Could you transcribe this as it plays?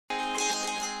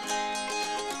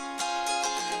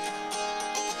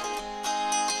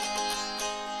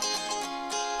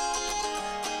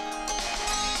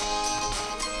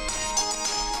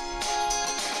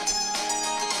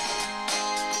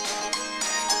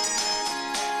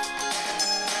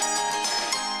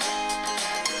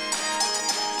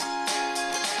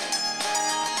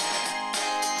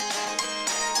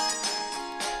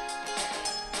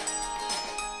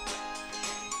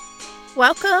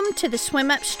Welcome to the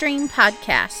Swim Upstream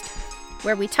podcast,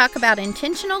 where we talk about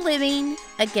intentional living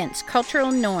against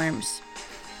cultural norms.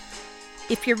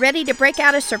 If you're ready to break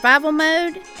out of survival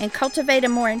mode and cultivate a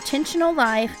more intentional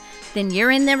life, then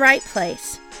you're in the right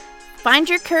place. Find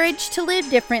your courage to live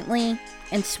differently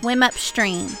and swim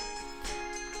upstream.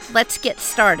 Let's get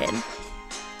started.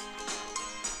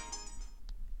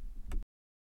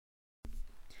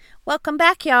 Welcome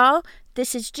back, y'all.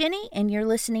 This is Jenny, and you're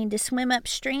listening to Swim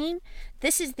Upstream.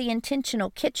 This is the Intentional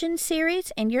Kitchen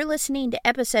series, and you're listening to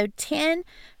episode 10,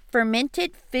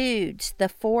 Fermented Foods, the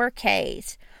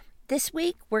 4Ks. This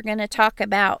week, we're going to talk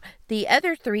about the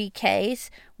other 3Ks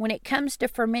when it comes to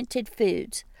fermented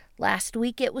foods. Last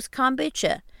week, it was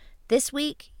kombucha. This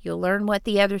week, you'll learn what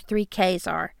the other 3Ks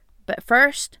are. But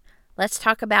first, let's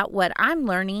talk about what I'm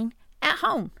learning at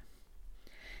home.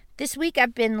 This week,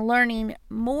 I've been learning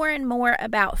more and more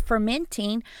about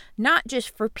fermenting, not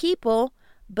just for people,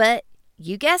 but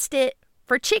you guessed it,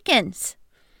 for chickens.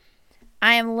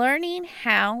 I am learning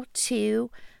how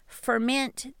to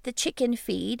ferment the chicken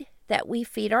feed that we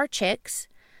feed our chicks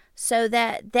so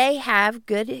that they have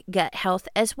good gut health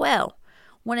as well.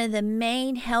 One of the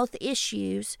main health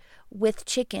issues with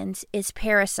chickens is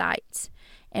parasites.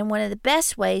 And one of the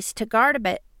best ways to guard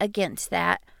against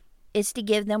that is to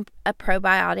give them a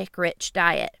probiotic-rich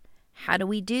diet. How do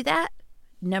we do that?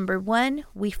 Number one,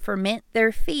 we ferment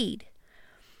their feed.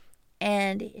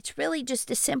 And it's really just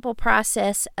a simple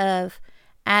process of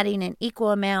adding an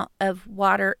equal amount of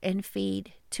water and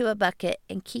feed to a bucket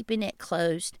and keeping it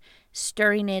closed,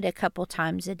 stirring it a couple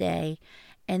times a day,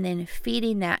 and then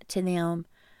feeding that to them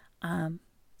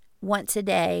once a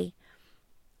day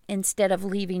instead of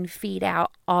leaving feed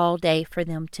out all day for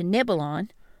them to nibble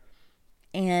on.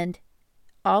 And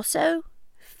also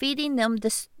feeding them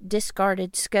the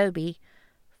discarded SCOBY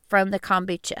from the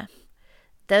kombucha.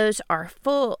 Those are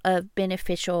full of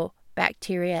beneficial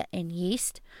bacteria and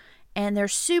yeast, and they're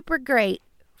super great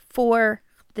for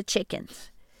the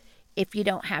chickens. If you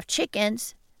don't have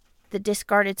chickens, the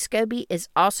discarded SCOBY is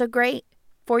also great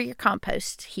for your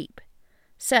compost heap.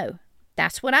 So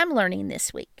that's what I'm learning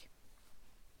this week.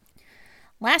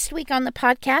 Last week on the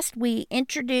podcast, we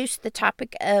introduced the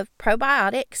topic of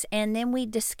probiotics, and then we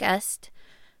discussed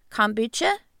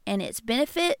kombucha and its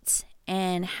benefits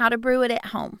and how to brew it at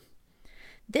home.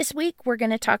 This week, we're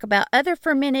going to talk about other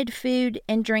fermented food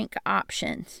and drink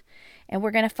options, and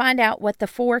we're going to find out what the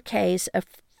 4Ks of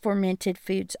fermented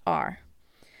foods are.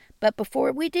 But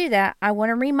before we do that, I want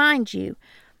to remind you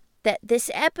that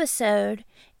this episode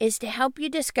is to help you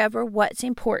discover what's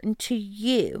important to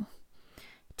you,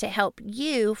 to help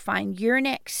you find your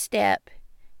next step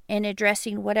in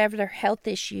addressing whatever health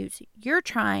issues you're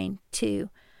trying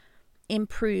to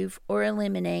improve or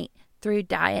eliminate through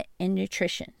diet and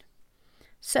nutrition.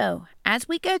 So, as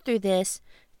we go through this,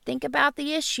 think about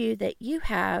the issue that you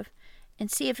have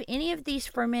and see if any of these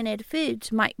fermented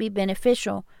foods might be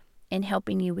beneficial in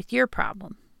helping you with your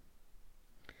problem.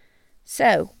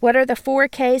 So, what are the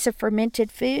 4Ks of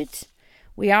fermented foods?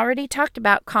 We already talked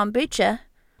about kombucha.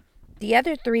 The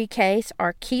other 3Ks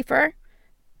are kefir,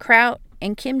 kraut,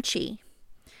 and kimchi.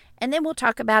 And then we'll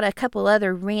talk about a couple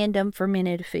other random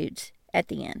fermented foods at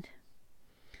the end.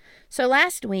 So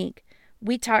last week,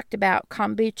 we talked about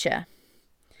kombucha.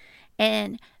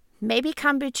 And maybe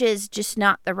kombucha is just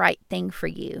not the right thing for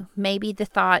you. Maybe the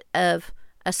thought of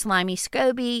a slimy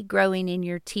SCOBY growing in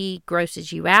your tea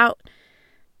grosses you out.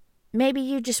 Maybe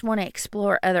you just want to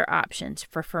explore other options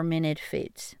for fermented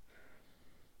foods.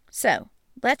 So,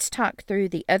 let's talk through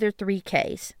the other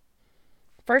 3Ks.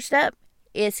 First up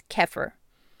is kefir,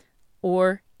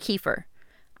 or kefir.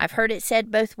 I've heard it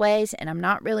said both ways, and I'm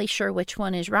not really sure which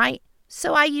one is right,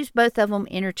 so I use both of them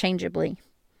interchangeably.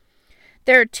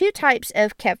 There are two types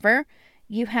of kefir.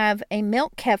 You have a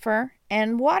milk kefir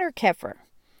and water kefir.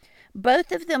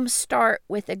 Both of them start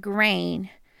with a grain,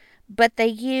 but they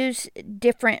use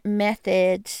different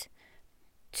methods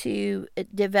to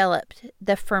develop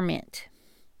the ferment.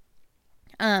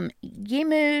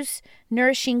 Yimu's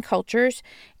Nourishing Cultures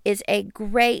is a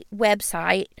great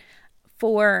website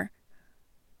for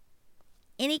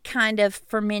any kind of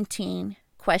fermenting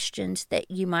questions that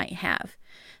you might have.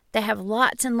 They have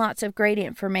lots and lots of great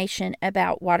information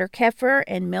about water kefir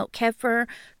and milk kefir,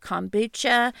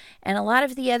 kombucha, and a lot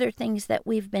of the other things that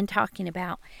we've been talking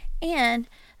about. And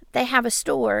they have a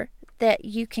store that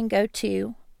you can go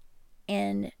to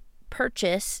and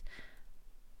purchase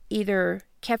either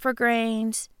kefir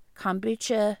grains,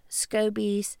 kombucha,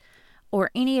 SCOBYs,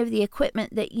 or any of the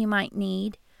equipment that you might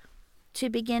need to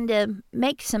begin to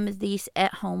make some of these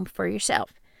at home for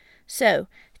yourself. So,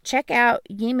 check out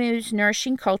Yimu's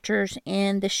Nourishing Cultures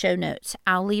in the show notes.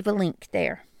 I'll leave a link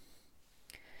there.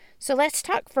 So let's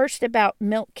talk first about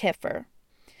milk kefir.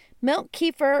 Milk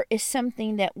kefir is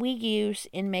something that we use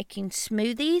in making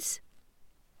smoothies.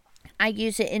 I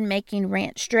use it in making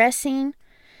ranch dressing.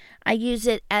 I use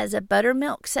it as a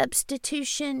buttermilk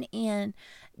substitution in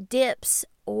dips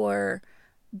or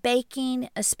baking,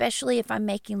 especially if I'm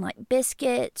making like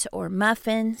biscuits or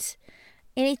muffins.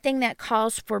 Anything that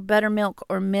calls for buttermilk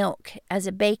or milk as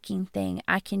a baking thing,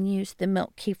 I can use the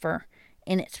milk kefir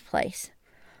in its place.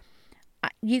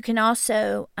 You can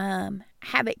also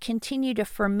have it continue to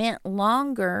ferment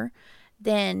longer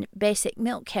than basic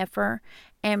milk kefir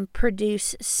and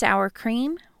produce sour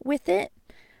cream with it.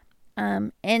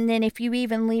 And then if you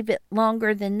even leave it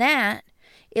longer than that,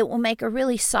 it will make a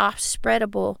really soft,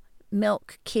 spreadable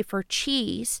milk kefir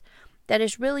cheese that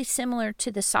is really similar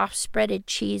to the soft spreaded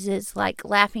cheeses like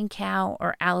Laughing Cow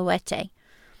or Alouette,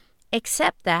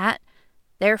 except that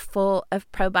they're full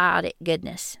of probiotic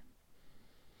goodness.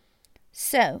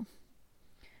 So,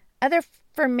 other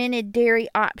fermented dairy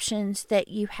options that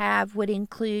you have would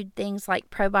include things like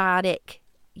probiotic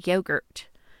yogurt.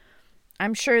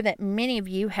 I'm sure that many of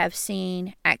you have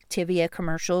seen Activia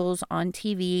commercials on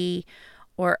TV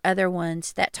or other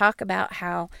ones that talk about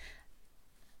how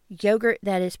yogurt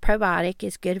that is probiotic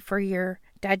is good for your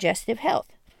digestive health.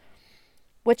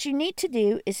 What you need to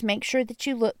do is make sure that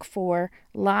you look for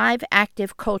live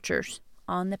active cultures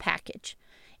on the package.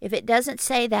 If it doesn't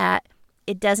say that,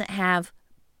 it doesn't have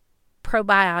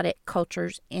probiotic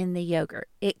cultures in the yogurt.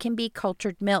 It can be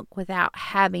cultured milk without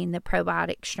having the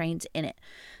probiotic strains in it.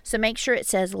 So make sure it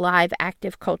says live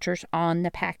active cultures on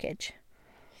the package.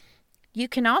 You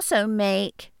can also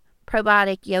make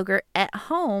probiotic yogurt at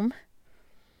home,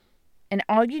 and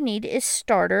all you need is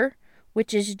starter,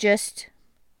 which is just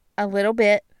a little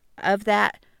bit of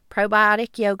that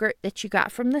probiotic yogurt that you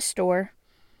got from the store,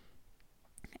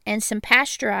 and some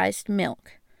pasteurized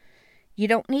milk. You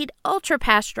don't need ultra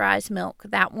pasteurized milk.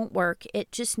 That won't work.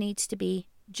 It just needs to be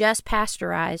just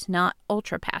pasteurized, not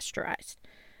ultra pasteurized.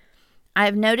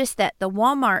 I've noticed that the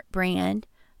Walmart brand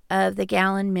of the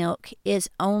gallon milk is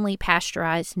only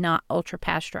pasteurized, not ultra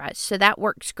pasteurized. So that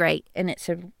works great, and it's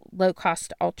a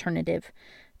low-cost alternative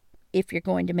if you're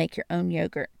going to make your own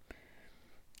yogurt.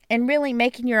 And really,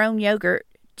 making your own yogurt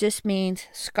just means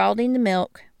scalding the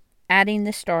milk, adding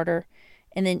the starter,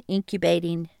 and then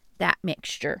incubating that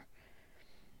mixture.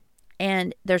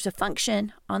 And there's a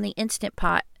function on the Instant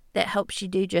Pot that helps you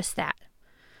do just that.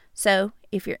 So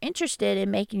if you're interested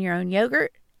in making your own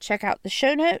yogurt, check out the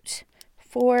show notes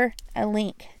for a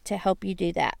link to help you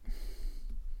do that.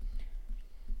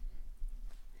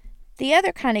 The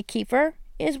other kind of kefir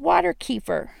is water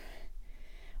kefir.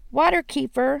 Water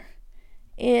kefir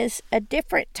is a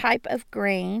different type of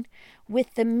grain.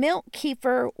 With the milk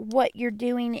kefir, what you're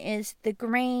doing is the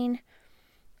grain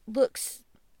looks,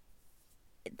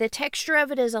 the texture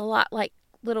of it is a lot like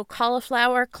little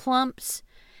cauliflower clumps,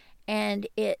 and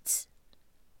it's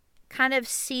kind of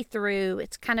see-through.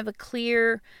 It's kind of a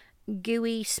clear,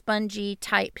 gooey, spongy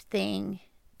type thing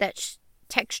that's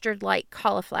textured like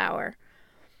cauliflower.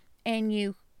 And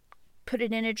you put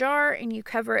it in a jar and you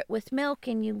cover it with milk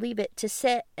and you leave it to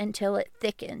sit until it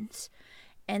thickens.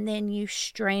 And then you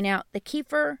strain out the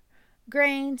kefir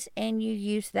grains and you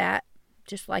use that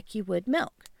just like you would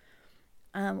milk.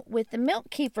 With the milk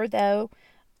kefir, though,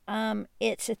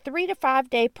 it's a 3 to 5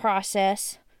 day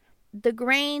process. The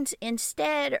grains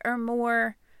instead are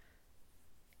more,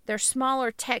 they're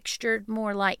smaller textured,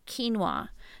 more like quinoa.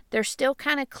 They're still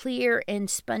kind of clear and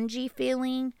spongy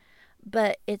feeling,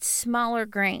 but it's smaller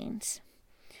grains.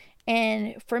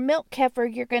 And for milk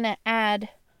kefir, you're going to add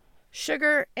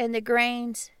sugar and the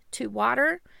grains to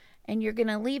water, and you're going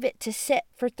to leave it to sit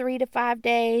for 3 to 5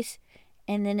 days,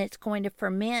 and then it's going to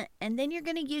ferment, and then you're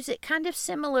going to use it kind of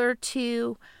similar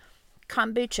to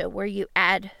kombucha, where you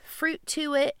add fruit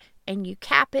to it and you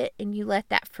cap it and you let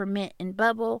that ferment and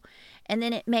bubble, and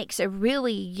then it makes a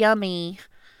really yummy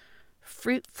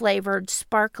fruit flavored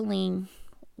sparkling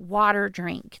water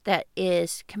drink that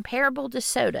is comparable to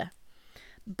soda,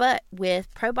 but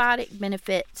with probiotic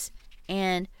benefits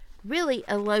and really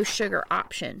a low sugar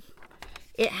option.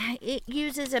 It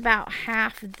uses about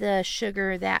half the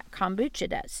sugar that kombucha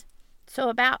does, so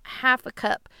about half a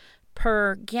cup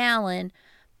per gallon.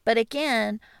 But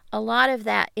again, a lot of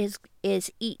that is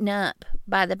eaten up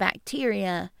by the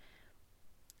bacteria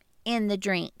in the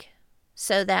drink,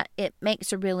 so that it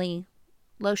makes a really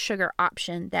low sugar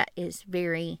option that is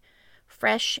very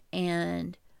fresh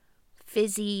and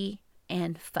fizzy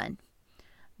and fun.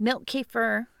 Milk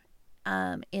kefir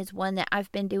is one that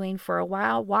I've been doing for a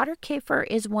while. Water kefir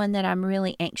is one that I'm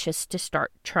really anxious to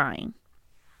start trying.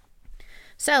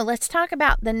 So let's talk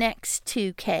about the next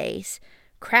two Ks,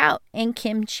 kraut and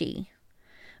kimchi.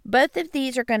 Both of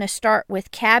these are going to start with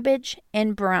cabbage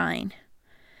and brine,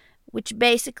 which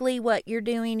basically what you're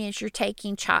doing is you're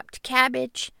taking chopped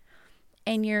cabbage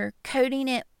and you're coating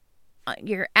it,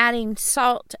 you're adding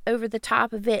salt over the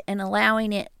top of it and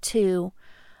allowing it to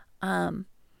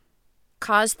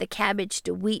cause the cabbage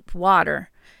to weep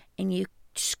water. And you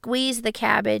squeeze the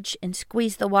cabbage and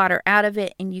squeeze the water out of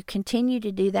it, and you continue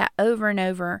to do that over and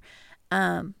over,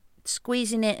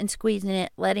 squeezing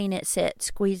it, letting it sit,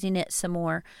 squeezing it some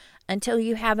more until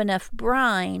you have enough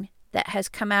brine that has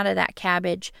come out of that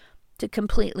cabbage to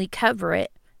completely cover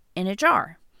it in a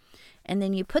jar. And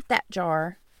then you put that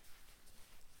jar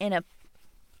in a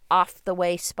off the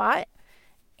way spot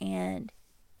and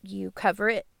you cover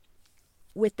it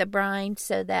with the brine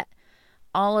so that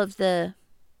all of the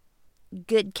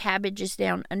good cabbage is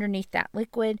down underneath that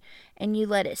liquid, and you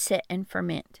let it sit and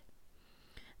ferment.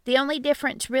 The only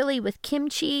difference really with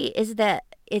kimchi is that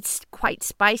it's quite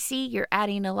spicy. You're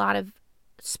adding a lot of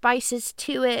spices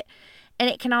to it, and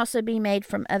it can also be made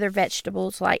from other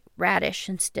vegetables like radish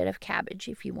instead of cabbage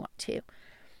if you want to.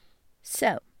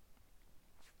 So,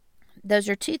 those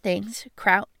are two things,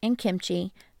 kraut and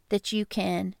kimchi, that you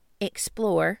can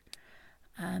explore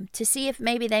to see if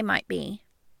maybe they might be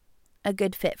a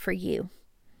good fit for you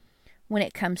when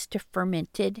it comes to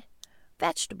fermented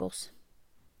vegetables.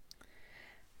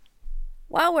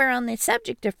 While we're on the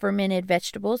subject of fermented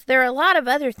vegetables, there are a lot of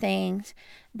other things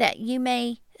that you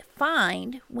may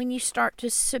find when you start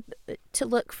to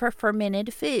look for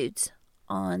fermented foods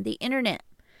on the internet.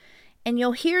 And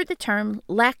you'll hear the term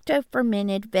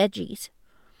lacto-fermented veggies.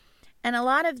 And a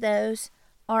lot of those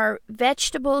are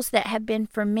vegetables that have been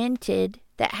fermented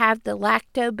that have the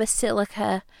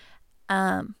lactobacillica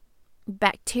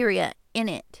bacteria in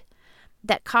it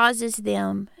that causes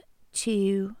them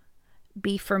to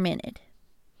be fermented.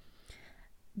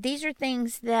 These are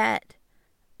things that,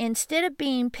 instead of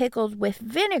being pickled with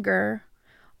vinegar,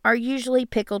 are usually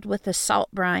pickled with a salt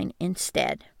brine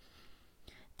instead.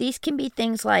 These can be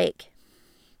things like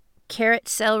carrot,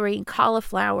 celery, and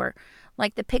cauliflower,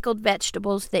 like the pickled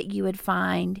vegetables that you would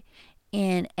find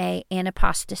in an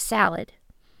antipasta salad.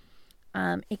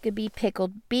 It could be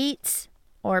pickled beets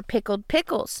or pickled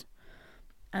pickles.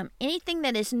 Anything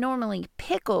that is normally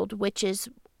pickled, which is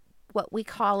what we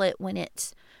call it when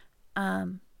it's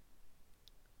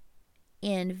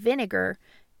in vinegar,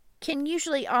 can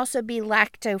usually also be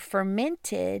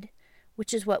lacto-fermented,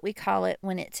 which is what we call it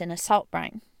when it's in a salt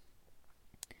brine.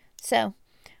 So,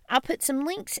 I'll put some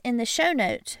links in the show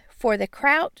notes for the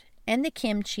kraut and the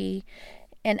kimchi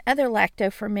and other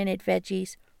lacto-fermented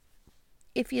veggies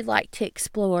if you'd like to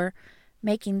explore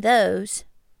making those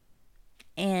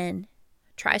and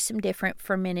try some different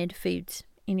fermented foods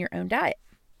in your own diet.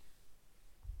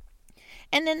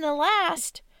 And then the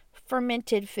last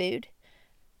fermented food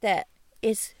that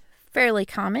is fairly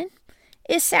common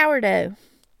is sourdough.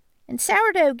 And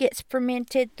sourdough gets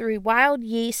fermented through wild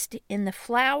yeast in the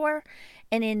flour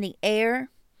and in the air.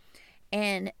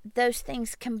 And those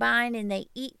things combine and they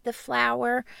eat the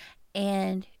flour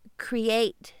and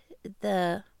create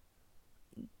the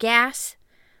gas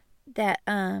that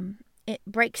it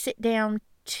breaks it down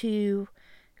to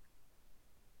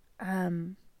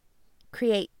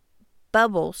create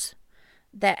bubbles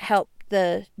that help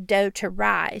the dough to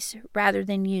rise rather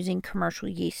than using commercial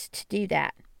yeast to do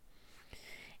that.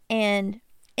 And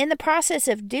in the process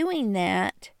of doing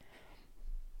that,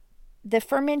 the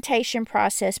fermentation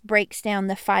process breaks down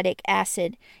the phytic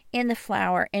acid in the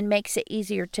flour and makes it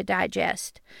easier to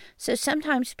digest. So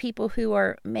sometimes people who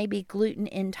are maybe gluten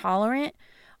intolerant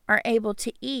are able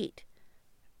to eat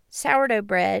sourdough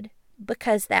bread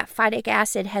because that phytic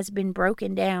acid has been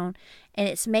broken down and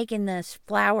it's making those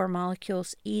flour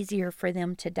molecules easier for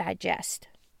them to digest.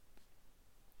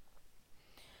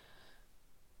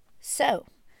 So,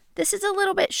 this is a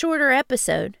little bit shorter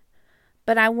episode,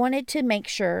 but I wanted to make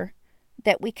sure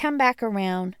that we come back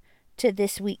around to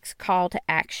this week's call to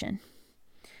action.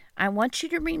 I want you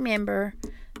to remember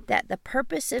that the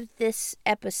purpose of this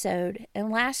episode and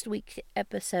last week's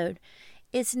episode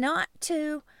is not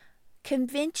to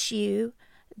convince you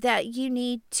that you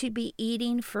need to be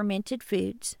eating fermented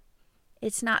foods.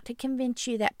 It's not to convince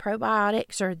you that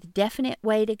probiotics are the definite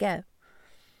way to go.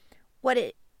 What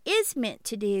it is meant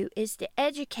to do is to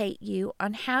educate you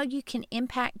on how you can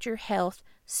impact your health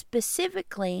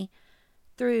specifically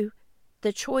through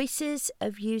the choices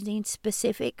of using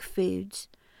specific foods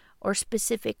or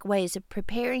specific ways of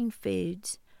preparing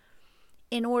foods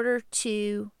in order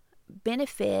to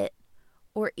benefit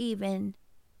or even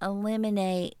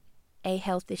eliminate a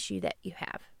health issue that you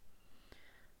have.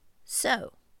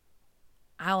 So,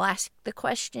 I'll ask the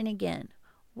question again.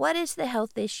 What is the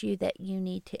health issue that you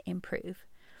need to improve?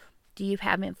 Do you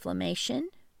have inflammation?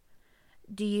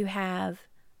 Do you have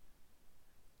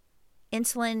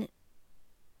insulin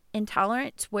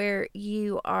intolerance, where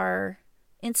you are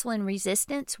insulin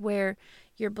resistance, where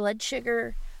your blood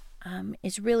sugar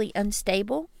is really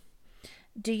unstable?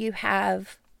 Do you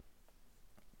have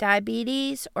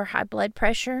diabetes or high blood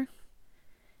pressure?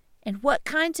 And what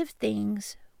kinds of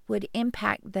things would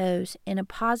impact those in a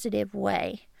positive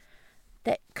way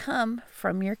that come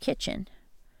from your kitchen?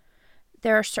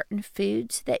 There are certain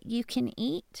foods that you can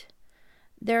eat.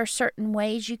 There are certain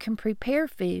ways you can prepare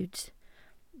foods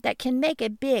that can make a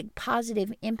big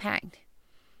positive impact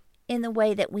in the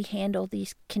way that we handle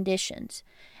these conditions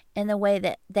and the way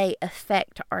that they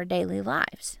affect our daily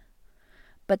lives.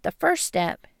 But the first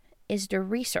step is to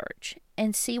research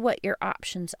and see what your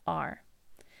options are.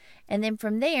 And then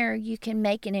from there, you can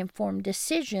make an informed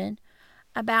decision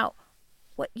about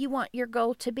what you want your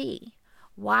goal to be.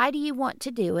 Why do you want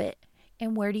to do it?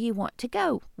 And where do you want to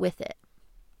go with it?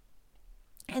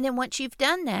 And then once you've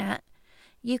done that,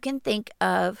 you can think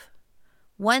of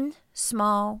one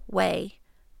small way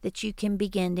that you can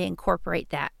begin to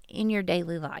incorporate that in your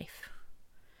daily life.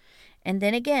 And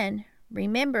then again,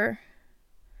 remember,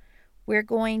 we're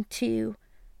going to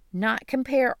not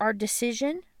compare our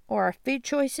decision or our food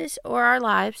choices or our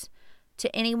lives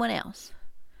to anyone else.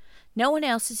 No one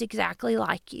else is exactly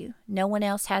like you. No one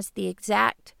else has the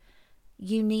exact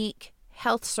unique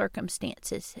health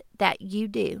circumstances that you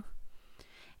do.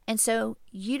 And so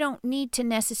you don't need to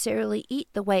necessarily eat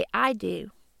the way I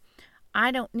do.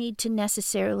 I don't need to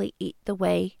necessarily eat the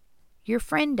way your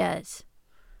friend does.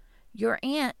 Your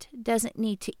aunt doesn't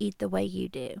need to eat the way you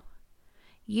do.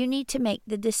 You need to make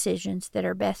the decisions that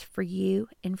are best for you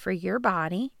and for your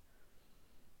body,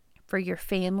 for your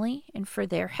family, and for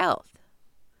their health.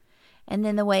 And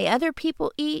then the way other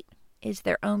people eat is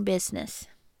their own business.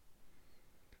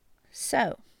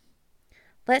 So,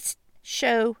 let's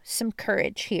show some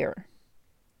courage here.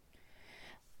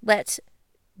 Let's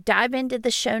dive into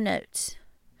the show notes.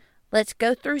 Let's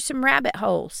go through some rabbit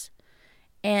holes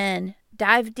and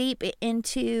dive deep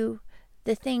into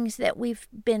the things that we've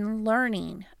been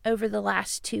learning over the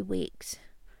last 2 weeks.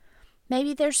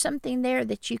 Maybe there's something there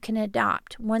that you can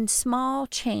adopt, one small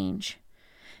change.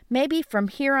 Maybe from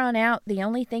here on out, the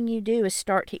only thing you do is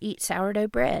start to eat sourdough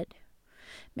bread.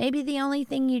 Maybe the only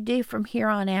thing you do from here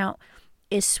on out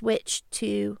is switch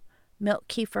to milk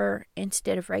kefir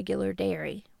instead of regular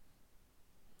dairy.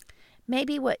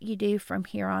 Maybe what you do from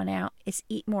here on out is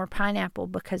eat more pineapple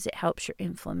because it helps your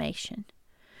inflammation.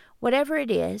 Whatever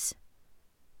it is,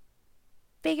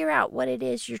 figure out what it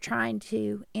is you're trying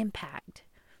to impact.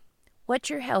 What's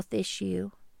your health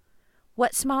issue?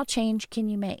 What small change can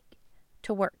you make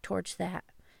to work towards that?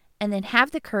 And then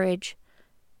have the courage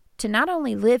to not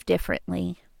only live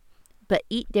differently, but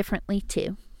eat differently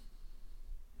too.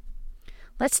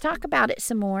 Let's talk about it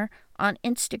some more on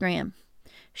Instagram.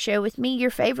 Share with me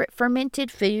your favorite fermented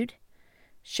food.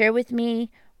 Share with me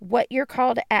what your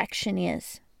call to action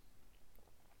is.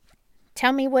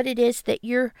 Tell me what it is that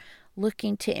you're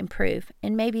looking to improve,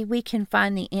 and maybe we can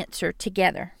find the answer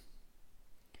together.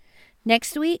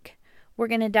 Next week, we're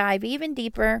going to dive even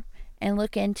deeper and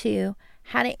look into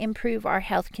how to improve our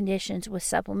health conditions with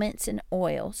supplements and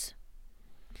oils.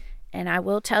 And I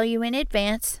will tell you in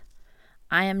advance,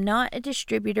 I am not a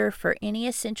distributor for any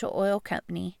essential oil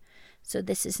company, so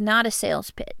this is not a sales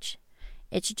pitch.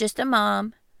 It's just a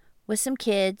mom with some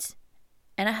kids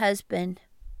and a husband,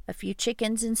 a few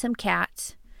chickens and some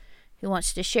cats, who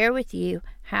wants to share with you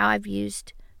how I've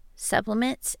used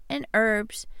supplements and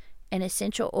herbs and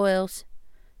essential oils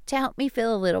to help me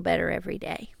feel a little better every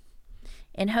day,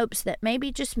 in hopes that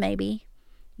maybe, just maybe,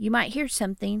 you might hear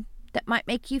something that might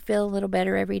make you feel a little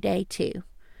better every day too.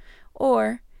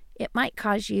 Or it might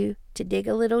cause you to dig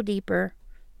a little deeper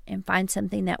and find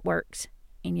something that works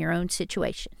in your own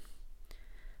situation.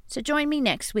 So join me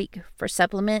next week for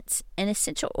supplements and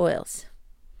essential oils.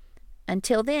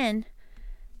 Until then,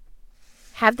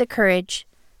 have the courage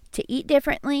to eat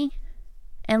differently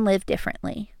and live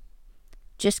differently.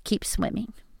 Just keep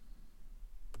swimming.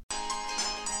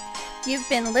 You've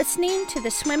been listening to the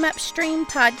Swim Upstream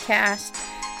podcast,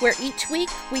 where each week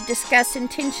we discuss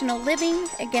intentional living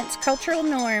against cultural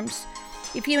norms.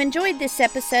 If you enjoyed this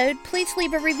episode, please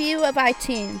leave a review of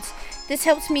iTunes. This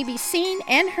helps me be seen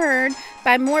and heard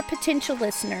by more potential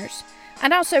listeners.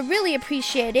 I'd also really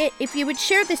appreciate it if you would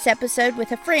share this episode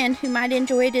with a friend who might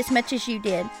enjoy it as much as you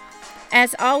did.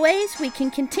 As always, we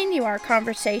can continue our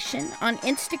conversation on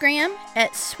Instagram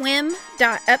at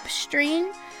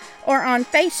swim.upstream or on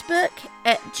Facebook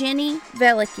at Jenny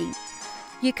Velicky.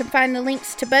 You can find the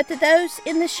links to both of those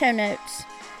in the show notes.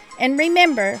 And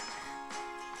remember,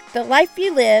 the life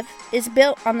you live is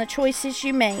built on the choices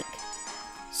you make.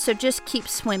 So just keep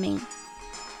swimming.